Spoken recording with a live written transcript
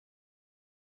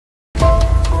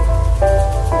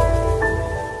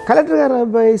Collector గారు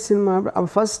అబ్బాయి cinema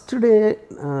first day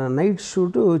night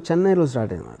shoot చెన్నైలో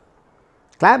స్టార్ట్ అయింది.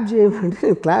 క్లాప్ చేయమంటే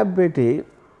క్లాప్ పెట్టి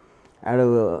ఆడు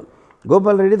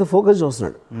గోపాల్ రెడ్డితో ఫోకస్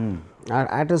చూస్తున్నాడు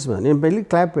యాక్టర్స్ మీద. నేను వెళ్ళి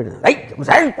క్లాప్ పెట్టాను.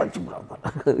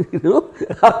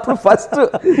 అప్పుడు ఫస్ట్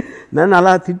నన్ను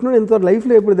అలా తిట్టినాడు. ఎంతో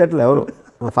లైఫ్లో ఎప్పుడు తిట్టలే ఎవరు,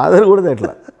 మా ఫాదర్ కూడా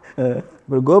తిట్టలే.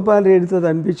 ఇప్పుడు గోపాల్ రెడ్డితో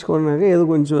అనిపించుకున్నాక ఏదో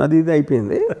కొంచెం అది ఇది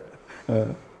అయిపోయింది.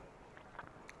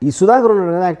 ఈ సుధాకర్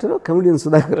ఉన్నాడు కదా యాక్టర్,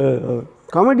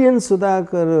 కమెడియన్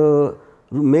సుధాకర్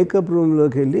మేకప్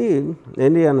రూమ్లోకి వెళ్ళి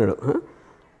ఏంటి అన్నాడు,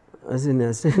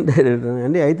 అసిస్టెంట్ డైరెక్టర్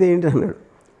అండి అయితే ఏంటి అన్నాడు.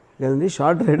 కదండి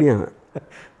షార్ట్ రెడీ అన్నాడు.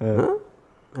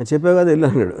 చెప్పావు కదా వెళ్ళి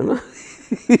అన్నాడు.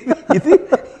 ఇది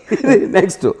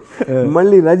నెక్స్ట్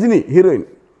మళ్ళీ రజనీ హీరోయిన్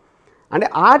అంటే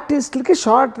ఆర్టిస్టులకి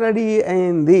షార్ట్ రెడీ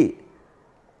అయింది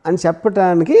అని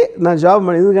చెప్పడానికి నా జాబ్.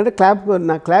 ఎందుకంటే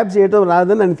నాకు క్లాప్ చేయటం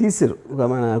రాదని నన్ను తీసారు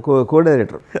మన కో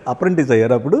డైరెక్టర్. అప్రెంటిస్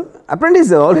అయ్యారు అప్పుడు?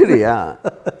 Apprentice already.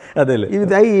 అదే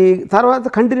ఇది అయ్యి తర్వాత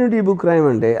కంటిన్యూటీ బుక్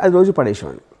రాయమంటే అది రోజు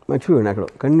పడేసేవాడిని, మర్చిపోయాను అక్కడ.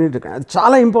 కంటిన్యూటీ అది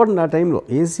చాలా ఇంపార్టెంట్ ఆ టైంలో.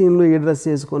 ఏ సీన్లో ఏ డ్రెస్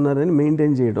చేసుకున్నారని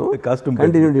మెయింటైన్ చేయడం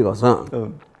కంటిన్యూటీ కోసం.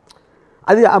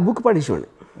 అది ఆ బుక్ పడేసేవాడిని.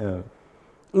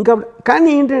 ఇంకా కానీ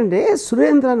ఏంటంటే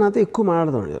సురేంద్ర నాతో ఎక్కువ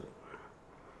మాట్లాడుతున్నాడు.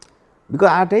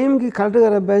 బికాజ్ ఆ టైంకి కరెక్ట్గా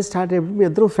అబ్బాయి స్టార్ట్ అయిపోయి మీ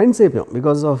ఇద్దరు ఫ్రెండ్స్ అయిపోయాం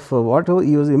బికాస్ ఆఫ్ వాట్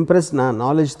ఈ వాజ్ ఇంప్రెస్ నా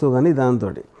నాలెడ్జ్తో కానీ దాంతో.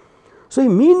 సో ఈ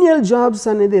మీనియల్ జాబ్స్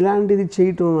అనేది ఇలాంటిది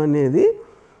చేయటం అనేది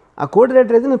ఆ కో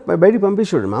డైరెక్టర్ అయితే నేను బయటికి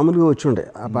పంపించాడు, మామూలుగా వచ్చి ఉండే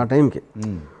ఆ టైంకి.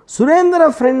 సురేంద్ర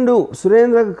ఫ్రెండు,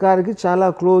 సురేంద్ర గారికి చాలా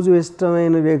క్లోజ్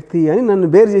ఇష్టమైన వ్యక్తి అని నన్ను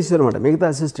బేర్ చేశారు అనమాట మిగతా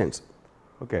అసిస్టెంట్స్.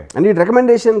 ఓకే. అండ్ ఈ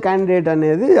రికమెండేషన్ క్యాండిడేట్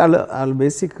అనేది వాళ్ళ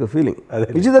basic feeling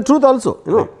which is the truth also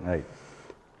you know.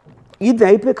 ఇది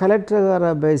అయిపోయి కలెక్టర్ గారు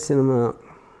అబ్బాయి సినిమా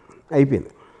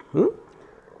అయిపోయింది.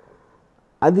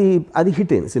 అది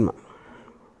హిట్ అయింది సినిమా.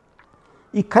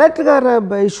 ఈ కలెక్టర్ గారు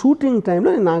అబ్బాయి షూటింగ్ టైంలో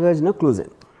నేను నాగార్జున క్లోజ్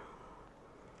అయింది.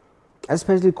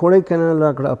 ఎస్పెషల్లీ కొడైకెనాల్లో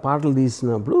అక్కడ పాటలు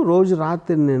తీసినప్పుడు రోజు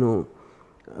రాత్రి నేను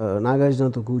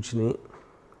నాగార్జునతో కూర్చుని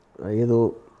ఏదో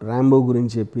రాంబో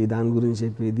గురించి చెప్పి దాని గురించి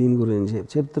చెప్పి దీని గురించి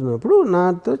చెప్తున్నప్పుడు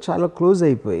నాతో చాలా క్లోజ్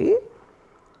అయిపోయి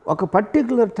ఒక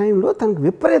పర్టికులర్ టైంలో తనకు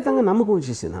విపరీతంగా నమ్మకం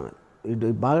వచ్చేసింది ఆమె ఇటు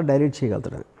బాగా డైరెక్ట్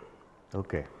చేయగలుగుతాడని.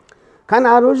 ఓకే. కానీ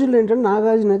ఆ రోజుల్లో ఏంటంటే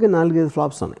నాగార్జునకి 4-5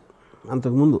 ఫ్లాప్స్ ఉన్నాయి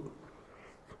అంతకుముందు.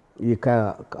 ఈ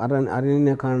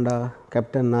అరణ్యకాండ,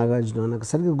 కెప్టెన్ నాగార్జున నాకు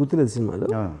సరిగ్గా గుర్తులేదు సినిమాలు.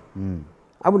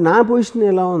 అప్పుడు నా పొజిషన్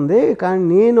ఎలా ఉంది, కానీ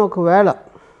నేను ఒకవేళ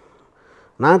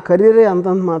నా కెరీరే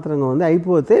అంతంత మాత్రంగా ఉంది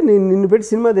అయిపోతే నేను నిన్ను పెట్టి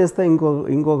సినిమా తీస్తా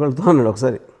ఇంకొకరితో అన్నాడు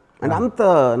ఒకసారి. అంటే అంత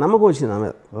నమ్మకం వచ్చింది నా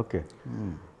మీద. ఓకే.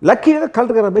 లక్కీగా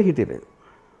కలెక్టర్ గారు అబ్బాయి హిట్ అయిపోయింది.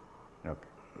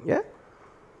 ఓకే.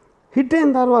 హిట్ అయిన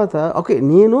తర్వాత ఓకే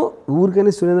నేను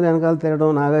ఊరికైనా సురేంద్ర వెనకాల తిరగడం,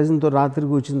 నాగార్జునతో రాత్రి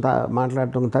కూర్చుని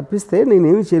మాట్లాడటం తప్పిస్తే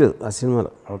నేనేమీ చేయలేదు ఆ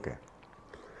సినిమాలో. ఓకే.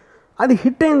 అది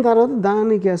హిట్ అయిన తర్వాత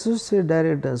దానికి అసోసియేట్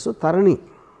డైరెక్టర్స్ తరణి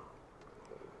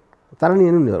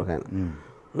అని ఉండేవారు ఆయన.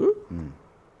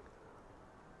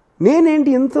 నేనేంటి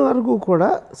ఇంతవరకు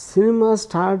కూడా సినిమా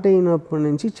స్టార్ట్ అయినప్పటి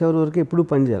నుంచి చివరి వరకు ఎప్పుడు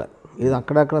పనిచేయాలి, ఇది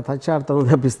అక్కడక్కడ తచ్చాడతాం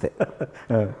తప్పిస్తే.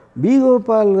 బి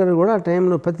గోపాల్ గారు కూడా ఆ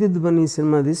టైంలో ప్రతిధ్వని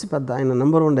సినిమా తీసి పెద్ద ఆయన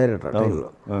నెంబర్ 1 డైరెక్టర్ ఆ టైంలో.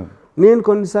 నేను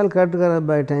కొన్నిసార్లు కరెక్ట్ గారు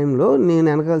అబ్బాయి టైంలో నేను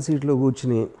వెనకాల సీట్లో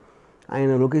కూర్చుని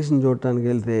ఆయన లొకేషన్ చూడటానికి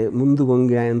వెళ్తే ముందు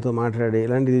వంగి ఆయనతో మాట్లాడి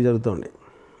ఇలాంటివి జరుగుతుండే.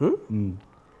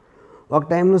 ఒక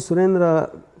టైంలో సురేంద్ర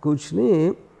కూర్చుని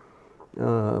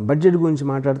బడ్జెట్ గురించి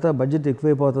మాట్లాడుతా బడ్జెట్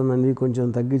ఎక్కువైపోతుందండి కొంచెం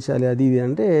తగ్గించాలి అది ఇది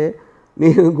అంటే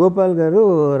నేను గోపాల్ గారు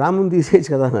రాముని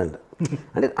తీసేయచ్చు కదా అని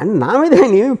అంటే నా మీద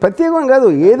ఆయన ఏమి ప్రత్యేకం కాదు,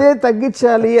 ఏదే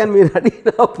తగ్గించాలి అని మీరు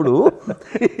అడిగినప్పుడు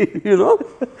యూనో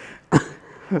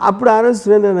అప్పుడు ఆ రోజు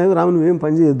సురేంద్ర నాయకు రాముని ఏం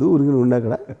పని చేయొద్దు ఊరికి ఉండి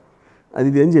అక్కడ అది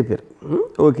ఇది అని చెప్పారు.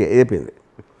 ఓకే అయిపోయింది.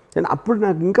 అండ్ అప్పుడు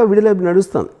నాకు ఇంకా విడుదల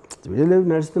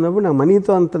నడుస్తున్నప్పుడు నాకు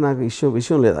మనీతో అంత నాకు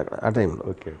విషయం లేదు అక్కడ ఆ టైంలో.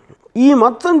 ఓకే. ఈ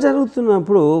మొత్తం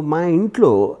జరుగుతున్నప్పుడు మా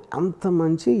ఇంట్లో అంత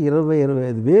మంచి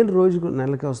 20-25 వేలు రోజుకు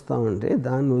నెలకి వస్తామంటే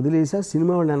దాన్ని వదిలేసి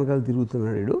సినిమా వాళ్ళ వెనకాల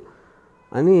తిరుగుతున్నాడు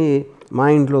అని మా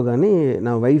ఇంట్లో కానీ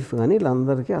నా వైఫ్ కానీ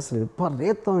వీళ్ళందరికీ అసలు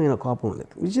విపరీతమైన కోపం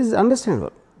ఉండేది, విచ్ ఈజ్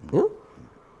అండర్స్టాండబుల్.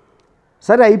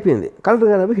 సరే అయిపోయింది, కలెక్టర్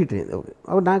గారు హిట్ అయింది. ఓకే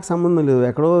అప్పుడు నాకు సంబంధం లేదు,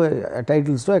 ఎక్కడో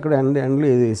టైటిల్స్లో ఎక్కడో ఎండ్లో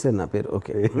ఏదో వేసారు నా పేరు.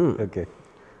 ఓకే. ఓకే.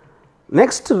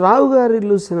 నెక్స్ట్ రావు గారి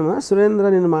ఇల్లు సినిమా సురేంద్ర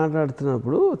నేను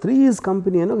మాట్లాడుతున్నప్పుడు 3 Years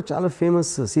కంపెనీ అని ఒక చాలా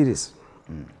ఫేమస్ సిరీస్,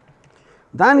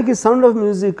 దానికి సౌండ్ ఆఫ్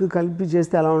మ్యూజిక్ కలిపి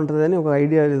చేస్తే ఎలా ఉంటుందని ఒక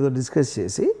ఐడియా ఏదో డిస్కస్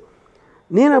చేసి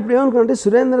నేను అప్పుడు ఏమనుకున్నానంటే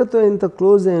సురేంద్రతో ఇంత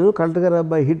క్లోజ్ అయ్యాను, కలెక్టర్ గారు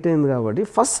అబ్బాయి హిట్ అయింది కాబట్టి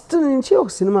ఫస్ట్ నుంచి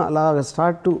ఒక సినిమా అలాగ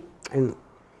స్టార్ట్ టు అండ్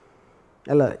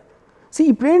వెళ్ళాలి.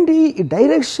 ఇప్పుడేంటి ఈ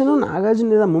డైరెక్షన్ నాగార్జున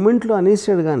లేదా మూమెంట్లో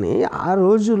అనేసాడు, కానీ ఆ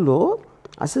రోజుల్లో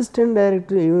అసిస్టెంట్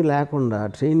డైరెక్టర్ ఏమీ లేకుండా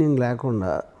ట్రైనింగ్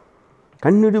లేకుండా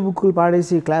కంటిన్యూటీ బుక్కులు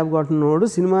పాడేసి క్లాప్ కొట్టినోడు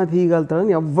సినిమా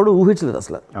తీయగలుగుతాడని ఎవ్వడూ ఊహించలేదు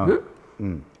అసలు.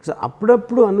 సో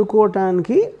అప్పుడప్పుడు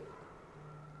అనుకోవటానికి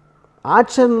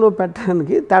ఆచరణలో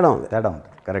పెట్టడానికి తేడా ఉంది.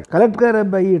 కరెక్ట్. కలెక్టర్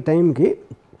అబ్బాయి ఈ టైంకి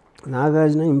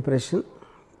నాగార్జున ఇంప్రెషన్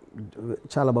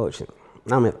చాలా బాగా వచ్చింది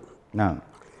నా మీద.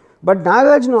 But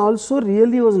Nagarjuna also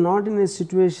really was not in a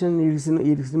situation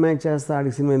ఈ సినిమా చేస్తా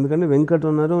ఆడికి సినిమా, ఎందుకంటే వెంకట్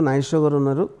ఉన్నారు, నాగేశ్వర గారు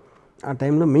ఉన్నారు ఆ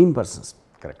టైంలో main persons.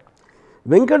 Correct.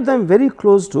 Venkat I'm very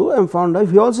close to, I'm fond of,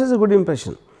 he also is a good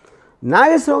impression.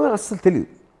 Nageswara గారు అస్సలు తెలియదు.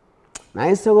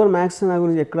 నాగేశ్వర గారు మ్యాథ్స్ నా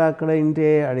గురించి అక్కడ ఇంటే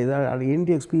అది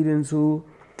ఏంటి ఎక్స్పీరియన్సు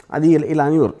అది ఇలా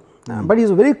అనేవారు. But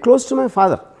is very close to my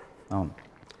father. అవును.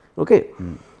 ఓకే.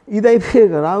 ఇది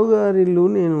అయిపోయాక రావు గారి ఇల్లు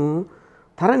నేను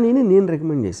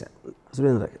రికమెండ్ చేశాను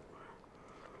సురేంద్రకి.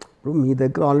 ఇప్పుడు మీ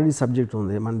దగ్గర ఆల్రెడీ సబ్జెక్ట్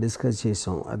ఉంది, మనం డిస్కస్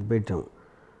చేసాం, అది పెట్టాం,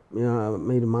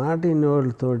 మీరు మాట ఇన్ని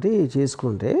వాళ్ళతోటి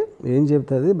చేసుకుంటే ఏం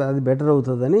చెప్తుంది అది బెటర్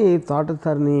అవుతుందని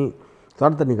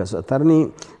తోటతర్ని కాదు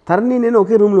తరణి నేను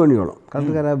ఒకే రూమ్లో ఉండేవాళ్ళం.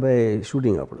 కలెక్టర్ గారు అబ్బాయి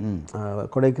షూటింగ్ అప్పుడు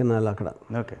కొడైకెనాల్ అక్కడ.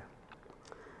 ఓకే.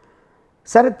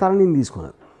 సరే తరణిని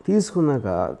తీసుకున్నాక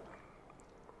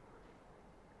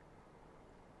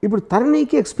ఇప్పుడు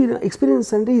తరణికి ఎక్స్పీరియన్స్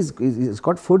అంటే is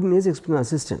got 14 years experience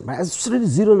assistant, but absolutely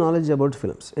zero knowledge about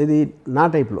films. ఇది నా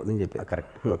టైప్లో నేను చెప్పాను.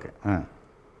 కరెక్ట్. ఓకే.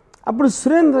 అప్పుడు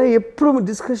సురేంద్ర ఎప్పుడు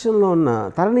డిస్కషన్లో ఉన్న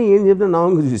తరణి ఏం చెప్పినా నా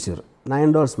వంక చూశారు నా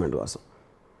ఎండోర్స్మెంట్ కోసం.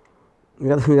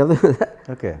 కదా.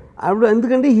 ఓకే. అప్పుడు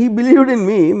ఎందుకంటే he believed in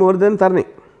me more than తరణి.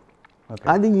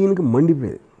 అది ఈయనకి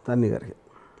మండిపోయేది తరణి గారికి.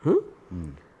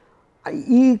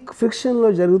 ఈ ఫిక్షన్లో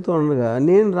జరుగుతూ ఉండగా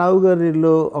నేను రావు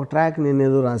గారిలో ఒక ట్రాక్ నేను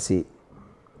ఏదో రాసి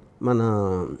మన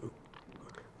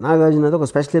నాగార్జునతో ఒక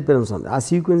స్పెషల్ అపియరెన్స్ ఉంది, ఆ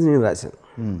సీక్వెన్స్ నేను రాశాను.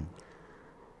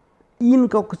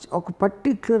 ఈయనకి ఒక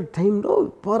పర్టిక్యులర్ టైంలో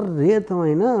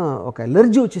విపరీతమైన ఒక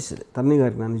ఎలర్జీ వచ్చేసింది తరణి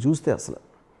గారికి నన్ను చూస్తే. అసలు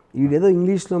వీడేదో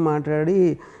ఇంగ్లీష్లో మాట్లాడి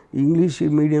ఇంగ్లీష్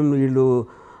మీడియం వీళ్ళు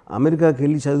అమెరికాకి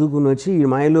వెళ్ళి చదువుకుని వచ్చి ఈ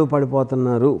మాయలో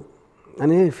పడిపోతున్నారు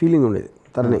అనే ఫీలింగ్ ఉండేది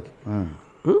తరణికి.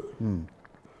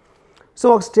 సో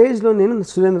ఒక స్టేజ్లో నేను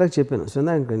సురేంద్రకి చెప్పాను,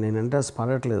 సురేంద్ర నేనంటే అసలు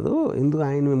పడట్లేదు, ఎందుకు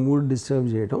ఆయన మూడ్ డిస్టర్బ్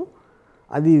చేయడం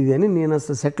అది ఇది అని, నేను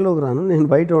అసలు సెట్లోకి రాను, నేను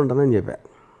బయట ఉంటానని చెప్పాను.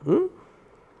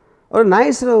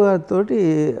 నాగేశ్వరరావు గారితో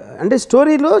అంటే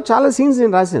స్టోరీలో చాలా సీన్స్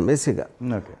నేను రాశాను బేసిక్గా.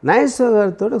 నాగేశ్వరరావు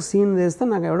గారితో ఒక సీన్ చేస్తే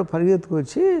నాకు ఎవడో పరిగెత్తుకు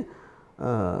వచ్చి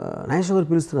నాగేశ్వర గారు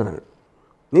పిలుస్తున్నాను.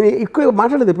 నేను ఎక్కువ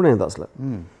మాట్లాడేది ఎప్పుడు నేను అసలు.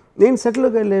 నేను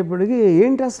సెట్లోకి వెళ్ళేప్పటికీ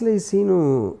ఏంటి అసలు ఈ సీను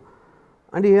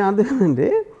అంటే అర్థమైందంటే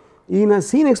ఈయన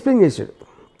సీన్ ఎక్స్ప్లెయిన్ చేశాడు,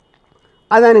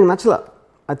 అది ఆయనకు నచ్చల,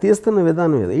 అది తీస్తున్న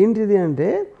విధానం ఏదో ఏంటిది అంటే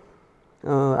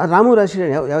రాము రాశాడు.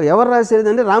 ఎవరు రాసేది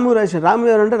అంటే రాము రాశాడు. రాము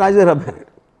ఎవరు అంటే రాజాగారు అబ్బాయి అన్నాడు.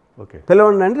 ఓకే.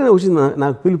 పిలవండి అంటే వచ్చింది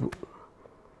నాకు పిలుపు.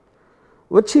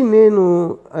 వచ్చి నేను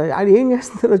అది ఏం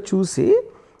చేస్తున్నారో చూసి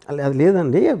అది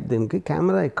లేదండి దీనికి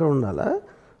కెమెరా ఎక్కడ ఉండాలా,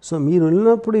 సో మీరు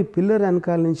వెళ్ళినప్పుడు ఈ పిల్లర్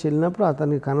వెనకాల నుంచి వెళ్ళినప్పుడు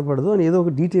అతనికి కనపడదు అని ఏదో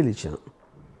ఒక డీటెయిల్ ఇచ్చాను.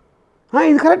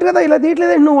 ఇది కరెక్ట్ కదా, ఇలా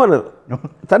తీయట్లేదండి నువ్వు అన్నారు.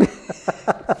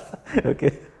 ఓకే.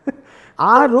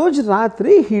 ఆ రోజు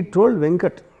రాత్రి హీ టోల్డ్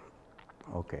వెంకట్.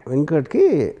 ఓకే. వెంకట్కి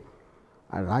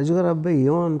రాజుగారు అబ్బాయి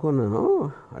ఏమనుకున్నాను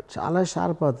చాలా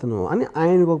షార్ప్ అతను అని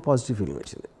ఆయనకు ఒక పాజిటివ్ ఫీలింగ్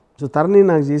వచ్చింది. సో తరణి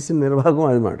నాకు చేసిన నిర్వాహకం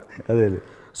అన్నమాట. అదే.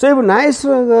 సో ఇప్పుడు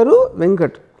నాగేశ్వరరావు గారు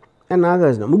వెంకట్ అండ్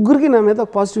నాగార్జున ముగ్గురికి నా మీద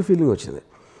ఒక పాజిటివ్ ఫీలింగ్ వచ్చింది.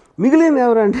 మిగిలింది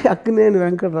ఎవరంటే అక్కినేని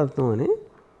వెంకటరత్నం అని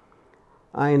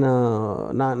ఆయన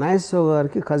నాగేశ్వరరావు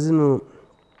గారికి కజిన్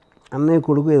అన్నయ్య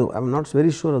కొడుకు ఏదో, I'm not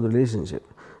very sure of the relationship.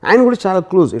 ఆయన కూడా చాలా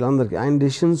క్లోజ్ వీళ్ళందరికీ, ఆయన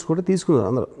డెసిషన్స్ కూడా తీసుకున్నారు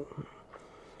అందరూ.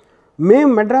 మేము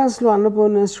మెడ్రాస్లో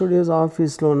అన్నపూర్ణ స్టూడియోస్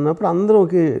ఆఫీస్లో ఉన్నప్పుడు అందరం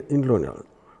ఒకే ఇంట్లో ఉండేవాళ్ళం.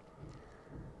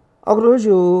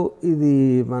 ఒకరోజు ఇది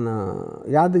మన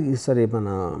మన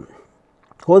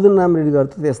కోదండరామి రెడ్డి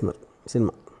గారితో తీస్తున్నారు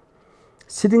సినిమా,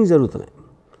 సిట్టింగ్స్ జరుగుతున్నాయి.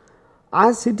 ఆ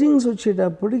సిట్టింగ్స్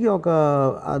వచ్చేటప్పటికి ఒక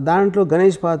దాంట్లో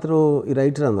గణేష్ పాత్ర ఈ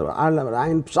రైటర్ అందరూ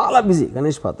ఆయన చాలా బిజీ.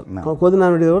 గణేష్ పాత్ర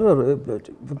కోదండరామి రెడ్డి గారు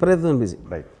విపరీతమైన బిజీ.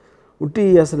 ఉట్టి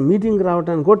అసలు మీటింగ్కి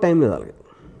రావడానికి కూడా టైం లేదు వాళ్ళకి.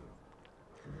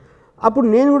 అప్పుడు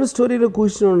నేను కూడా స్టోరీలో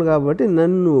కూర్చున్నాను కాబట్టి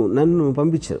నన్ను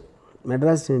పంపించారు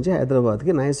మెడ్రాస్ నుంచి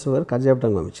హైదరాబాద్కి. నాగేశ్వర గారు కథ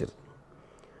చెప్పడానికి పంపించారు.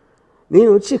 నేను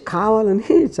వచ్చి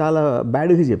కావాలని చాలా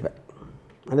బ్యాడ్గా చెప్పాను.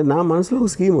 అంటే నా మనసులో ఒక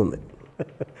స్కీమ్ ఉంది.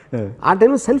 ఆ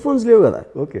టైంలో సెల్ ఫోన్స్ లేవు కదా.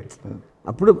 ఓకే.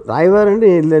 అప్పుడు రాయవారంటే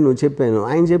నువ్వు చెప్పాను,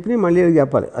 ఆయన చెప్పి మళ్ళీ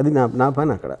చెప్పాలి, అది నా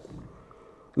పని. అక్కడ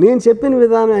నేను చెప్పిన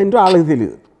విధానం ఏంటో వాళ్ళకి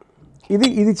తెలియదు.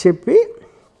 ఇది చెప్పి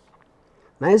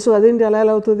నాగేశ్వర అదేంటి ఎలా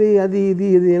అవుతుంది అది ఇది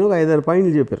అని ఒక 5-6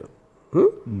 పాయింట్లు చెప్పారు.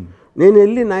 నేను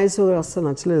వెళ్ళి నాగేశ్వర గారు అస్సలు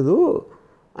నచ్చలేదు,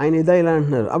 ఆయన ఇలా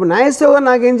అంటున్నారు. అప్పుడు నాగేశ్వర గారు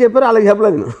నాకేం చెప్పారు వాళ్ళకి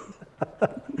చెప్పలేదు నేను.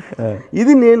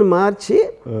 ఇది నేను మార్చి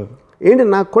ఏంటి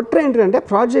నా కుట్ర ఏంటంటే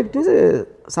ప్రాజెక్ట్ని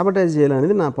సబటైజ్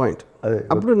చేయాలనేది నా పాయింట్.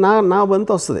 అప్పుడు నా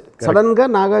వంతు వస్తుంది. సడన్గా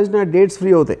నాగార్జున డేట్స్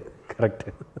ఫ్రీ అవుతాయి కరెక్ట్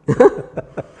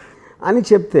అని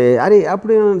చెప్తే అరే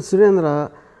అప్పుడు సురేంద్ర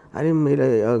అరే మీరు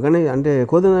కానీ అంటే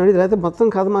కోదండరామిరెడ్డి అయితే మొత్తం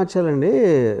కథ మార్చాలండి,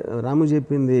 రాము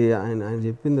చెప్పింది ఆయన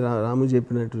చెప్పింది రాము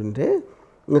చెప్పినట్టు ఉంటే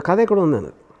ఇంకా కథ ఎక్కడ ఉంది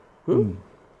అన్నారు.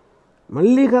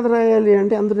 మళ్ళీ కథ రాయాలి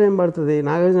అంటే అంత టైం పడుతుంది,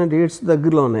 నాగార్జున డేట్స్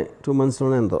దగ్గరలో ఉన్నాయి, 2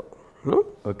 monthsలోనే ఎంతో.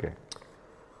 ఓకే.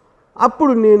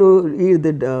 అప్పుడు నేను ఈ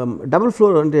డబుల్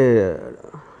ఫ్లోర్ అంటే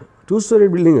 2 story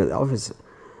బిల్డింగ్ అది ఆఫీస్,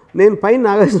 నేను పైన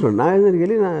నాగార్జునకి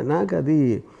వెళ్ళి నాకు అది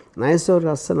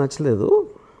నాగేశ్వరరావు అస్సలు నచ్చలేదు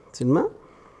సినిమా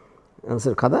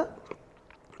అసలు కథ,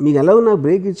 మీకు ఎలాగో నాకు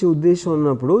బ్రేక్ ఇచ్చే ఉద్దేశం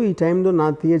ఉన్నప్పుడు ఈ టైంలో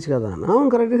నాకు తీయచ్చు కదా అన్న.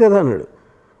 కరెక్ట్ కదా అన్నాడు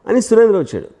అని సురేంద్ర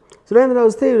వచ్చాడు. సురేంద్ర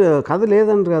వస్తే కథ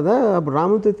లేదంటారు కదా, అప్పుడు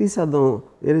రాముతో తీసేద్దాం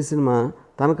వేరే సినిమా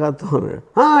తన కథతో అన్నాడు.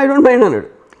 ఐ డోంట్ మైండ్ అన్నాడు.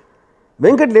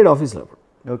 వెంకట్ లేడు ఆఫీస్లో అప్పుడు.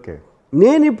 ఓకే.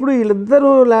 నేను ఇప్పుడు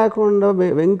వీళ్ళిద్దరూ లేకుండా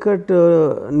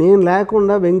నేను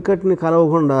లేకుండా వెంకట్ని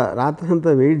కలవకుండా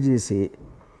రాత్రంతా వెయిట్ చేసి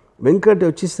వెంకట్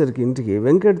వచ్చేసరికి ఇంటికి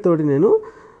వెంకట్ తోటి నేను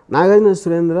నాగార్జున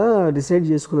సురేంద్ర డిసైడ్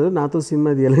చేసుకున్నారు నాతో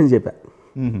సినిమా తీయాలని చెప్పా.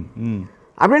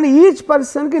 అప్పుడంటే ఈచ్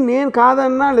పర్సన్కి నేను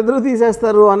కాదన్నా వాళ్ళిద్దరూ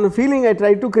తీసేస్తారు అన్న feeling I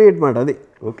try to create మాట అది.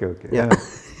 Okay okay.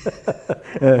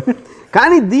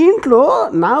 కానీ దీంట్లో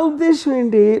నా ఉద్దేశం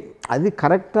ఏంటి, అది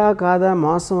కరెక్టా కాదా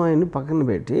మోసం అని పక్కన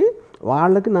పెట్టి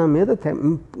వాళ్ళకి నా మీద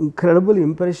ఇంక్రెడిబుల్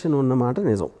ఇంప్రెషన్ ఉన్నమాట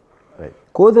నిజం.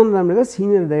 కోదండరామిరెడ్డి గారు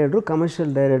సీనియర్ డైరెక్టర్,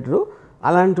 కమర్షియల్ డైరెక్టరు,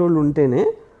 అలాంటి వాళ్ళు ఉంటేనే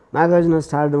నాగార్జున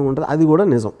స్టార్డమ్ ఉంటుంది, అది కూడా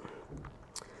నిజం.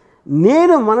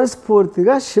 నేను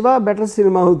మనస్ఫూర్తిగా శివ బెటర్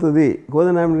సినిమా అవుతుంది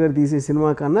కోదండరామిరెడ్డి గారు తీసే సినిమా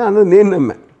కన్నా అన్నది నేను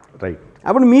నమ్మా. రైట్.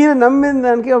 అప్పుడు మీరు నమ్మిన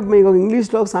దానికి మీకు ఒక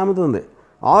ఇంగ్లీష్లో ఒక సామెత ఉంది,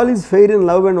 all is fair in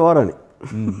love and war అని.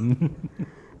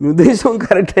 మీ ఉద్దేశం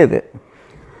కరెక్ట్ అయితే.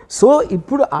 సో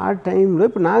ఇప్పుడు ఆ టైంలో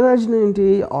ఇప్పుడు నాగార్జున ఏంటి,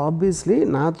 ఆబ్వియస్లీ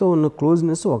నాతో ఉన్న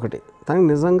క్లోజ్నెస్ ఒకటి, తనకి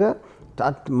నిజంగా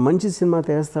మంచి సినిమా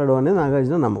తీస్తాడు అనేది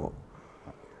నాగార్జున నమ్మకం.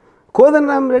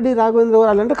 కోదండరామిరెడ్డి, రాఘవేంద్ర గారు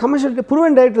అలాంటి కమర్షియల్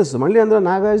ప్రూవెన్ డైరెక్టర్స్, మళ్ళీ అందులో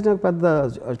నాగార్జున పెద్ద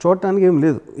చూడటానికి ఏం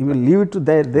లేదు, you will leave it to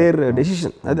their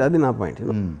decision. అది నా పాయింట్.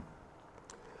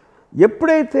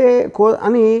 ఎప్పుడైతే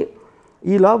అని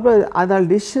ఈ లోపల అది వాళ్ళ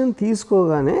డెసిషన్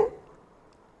తీసుకోగానే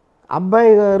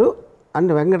అబ్బాయి గారు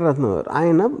అంటే వెంకటరత్నం గారు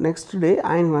ఆయన నెక్స్ట్ డే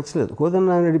ఆయనకు నచ్చలేదు,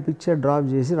 కోదండరామిరెడ్డి పిక్చర్ డ్రాప్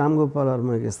చేసి రామ్ గోపాల్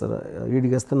వర్మకి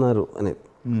వీడికి ఇస్తున్నారు అనేది.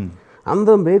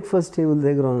 అందరం బ్రేక్ఫాస్ట్ టేబుల్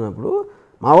దగ్గర ఉన్నప్పుడు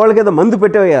మా వాళ్ళకి ఏదో మందు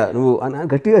పెట్టావయ్యా నువ్వు అని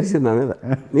గట్టిగా అరిచింది నా మీద.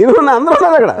 నేను అందరూ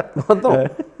ఉన్నారు అక్కడ మొత్తం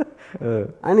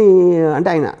అని. అంటే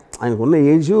ఆయనకున్న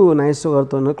ఏజ్ నాగేశ్వర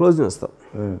గారితో ఉన్న క్లోజ్నెస్తో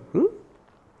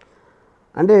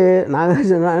అంటే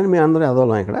నాగార్జున అని మేము అందరూ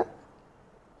ఎదవలం ఇక్కడ,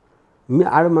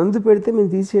 ఆడ మందు పెడితే మేము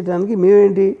తీసేయడానికి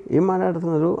మేమేంటి ఏం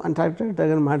మాట్లాడుతున్నారు అని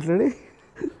టగని మాట్లాడి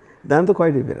దాంతో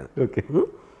క్వైట్ అయిపోయాను. ఓకే.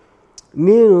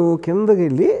 నేను కిందకి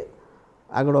వెళ్ళి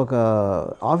అక్కడ ఒక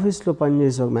ఆఫీస్లో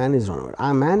పనిచేసే ఒక మేనేజర్ అనమాట, ఆ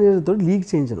మేనేజర్తో లీక్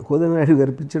చేయించాను కోదండరామిరెడ్డి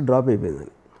గారి పిక్చర్ డ్రాప్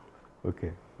అయిపోయిందని. Okay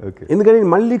okay. ఎందుకంటే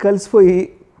మళ్ళీ కలిసిపోయి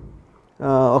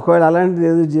ఒకవేళ అలాంటిది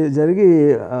ఏదో జరిగి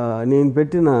నేను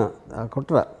పెట్టిన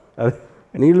కుట్ర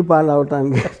నీళ్లు పాలు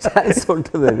అవటానికి ఛాన్స్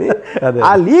ఉంటుందని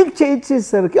ఆ లీక్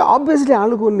చేయించేసరికి ఆబ్వియస్లీ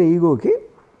ఆడుకున్న ఈగోకి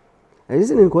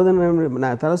అయితే నేను కోదండరామిరెడ్డి నా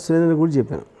తర్వాత సురేంద్ర కూడా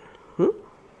చెప్పాను,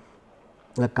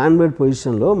 కాన్వర్ట్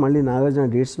పొజిషన్లో మళ్ళీ నాగార్జున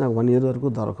డేట్స్ నాకు 1 year వరకు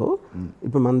దొరకవు,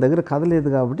 ఇప్పుడు మన దగ్గర కథ లేదు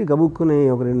కాబట్టి గబుక్కుని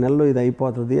ఒక 2 నెలల్లో ఇది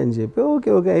అయిపోతుంది అని చెప్పి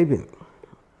ఓకే అయిపోయింది.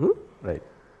 రైట్.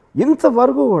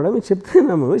 ఇంతవరకు కూడా మీరు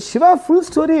చెప్తున్నాము శివ ఫుల్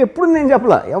స్టోరీ ఎప్పుడు నేను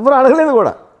చెప్పలా, ఎవరు అడగలేదు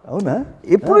కూడా. అవునా?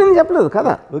 ఎప్పుడు నేను చెప్పలేదు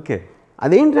కదా. ఓకే.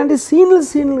 అదేంటంటే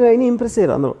సీన్లుగా అయినా ఇంప్రెస్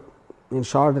అయ్యారు అందరూ. నేను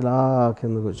షార్ట్ ఇలా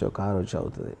కిందకు వచ్చి కారు వచ్చి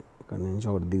అవుతుంది, ఇక్కడ నుంచి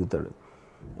ఒకటి దిగుతాడు,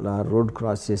 ఇలా రోడ్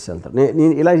క్రాస్ చేసి వెళ్తాడు,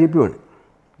 నేను ఇలా చెప్పేవాడిని.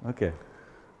 ఓకే.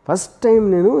 ఫస్ట్ టైం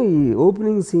నేను ఈ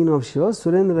ఓపెనింగ్ సీన్ ఆఫ్ శివ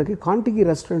సురేంద్రకి కాంటికి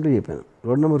రెస్టారెంట్లో చెప్పాను,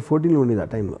 రోడ్ నెంబర్ 14 ఉండేది ఆ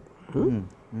టైంలో.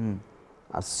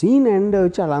 ఆ సీన్ ఎండ్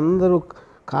వచ్చి వాళ్ళందరూ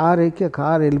కారు ఎక్కి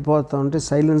కారు వెళ్ళిపోతూ ఉంటే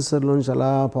సైలెన్సర్లోంచి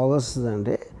అలా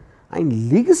పొగొస్తుందంటే ఆయన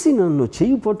లిగసి నన్ను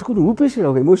చెయ్యి పట్టుకుని ఊపేసాడు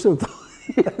ఒక ఎమోషన్తో.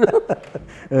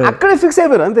 అక్కడే ఫిక్స్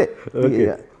అయిపోయారు అంతే.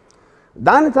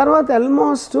 దాని తర్వాత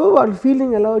ఆల్మోస్ట్ వాళ్ళ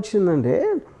ఫీలింగ్ ఎలా వచ్చిందంటే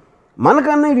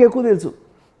మనకన్నా ఇది ఎక్కువ తెలుసు,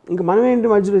 ఇంకా మనం ఏంటి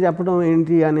మధ్యలో చెప్పడం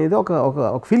ఏంటి అనేది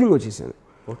ఒక ఫీలింగ్ వచ్చేసింది.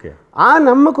 ఓకే. ఆ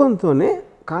నమ్మకంతోనే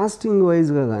కాస్టింగ్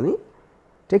వైజ్గా కానీ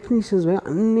టెక్నీషియన్స్ వైజ్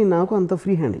అన్నీ నాకు అంత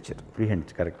ఫ్రీ హ్యాండ్ ఇచ్చారు. Free hand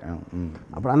correct.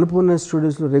 అప్పుడు అన్నపూర్ణ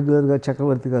స్టూడియోస్లో రెగ్యులర్గా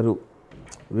చక్రవర్తి గారు,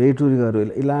 వేటూరి గారు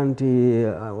ఇలాంటి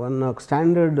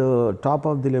standard top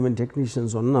of the eleven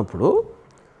technicians ఉన్నప్పుడు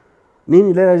నేను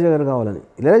ఇళయరాజా గారు కావాలని.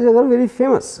 ఇళయరాజా గారు వెరీ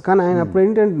ఫేమస్, కానీ ఆయన అప్పుడు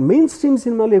ఏంటంటే మెయిన్ స్ట్రీమ్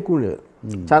సినిమాలు ఎక్కువ ఉండేవారు.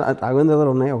 చాలా రాఘవేంద్ర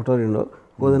గారు ఉన్నాయి, 1-2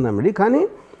 కోదండరామిరెడ్డి, కానీ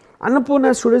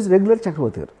అన్నపూర్ణ స్టూడియోస్ రెగ్యులర్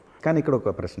చక్రవర్తి గారు. కానీ ఇక్కడ ఒక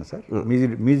ప్రశ్న సార్,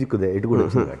 మ్యూజిక్ ఎటు కూడా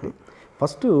వచ్చింది కాబట్టి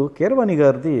ఫస్ట్ కీరవాణి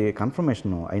గారిది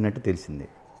కన్ఫర్మేషన్ అయినట్టు తెలిసింది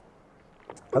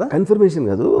కదా? కన్ఫర్మేషన్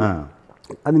కాదు,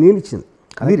 అది నేను ఇచ్చింది.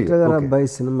 కలెక్టర్ గారు అబ్బాయి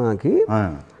సినిమాకి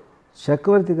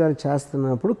చక్రవర్తి గారు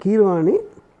చేస్తున్నప్పుడు కీరవాణి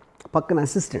పక్కన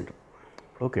అసిస్టెంట్.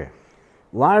 ఓకే.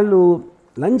 వాళ్ళు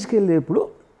లంచ్కి వెళ్ళేప్పుడు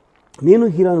నేను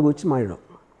హీరోయిన్కి వచ్చి మాట్లాడాం.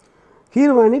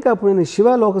 హీరోయిన్కి అప్పుడు నేను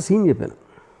శివాలో ఒక సీన్ చెప్పాను.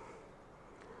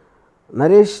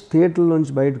 నరేష్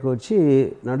థియేటర్లోంచి బయటకు వచ్చి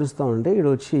నడుస్తూ ఉంటే ఇక్కడ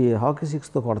వచ్చి హాకీ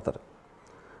స్టిక్స్తో కొడతారు.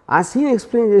 ఆ సీన్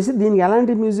ఎక్స్ప్లెయిన్ చేసి దీనికి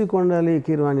ఎలాంటి మ్యూజిక్ ఉండాలి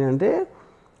కీరవాణి అంటే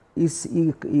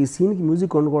ఈ సీన్కి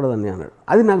మ్యూజిక్ ఉండకూడదని అన్నాడు.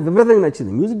 అది నాకు విపరీతంగా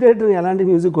నచ్చింది. మ్యూజిక్ డైరెక్టర్ ఎలాంటి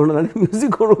మ్యూజిక్ ఉండాలంటే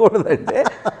మ్యూజిక్ ఉండకూడదంటే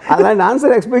అలాంటి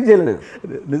ఆన్సర్ ఎక్స్పెక్ట్ చేయలేదు నేను.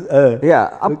 యా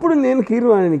అప్పుడు నేను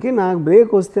కీరవాణికి నాకు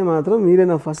బ్రేక్ వస్తే మాత్రం మీరే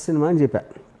నా ఫస్ట్ సినిమా అని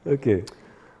చెప్పాను. ఓకే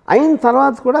అయిన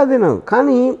తర్వాత కూడా అదే నాకు.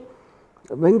 కానీ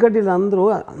వెంకటీలు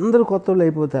అందరూ కొత్త వాళ్ళు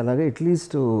అయిపోతే అలాగే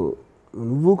అట్లీస్ట్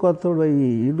నువ్వు కొత్తోడు అయ్యి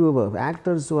ఇల్లు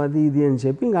యాక్టర్స్ అది ఇది అని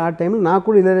చెప్పి ఇంకా ఆ టైంలో నాకు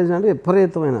కూడా ఇలారేజ్ అంటే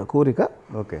విపరీతమైన కోరిక.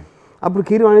 ఓకే అప్పుడు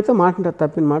కీరవాణితో మాట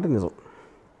తప్పిన మాట నిజం.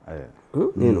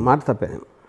 నేను మాట తప్పాను.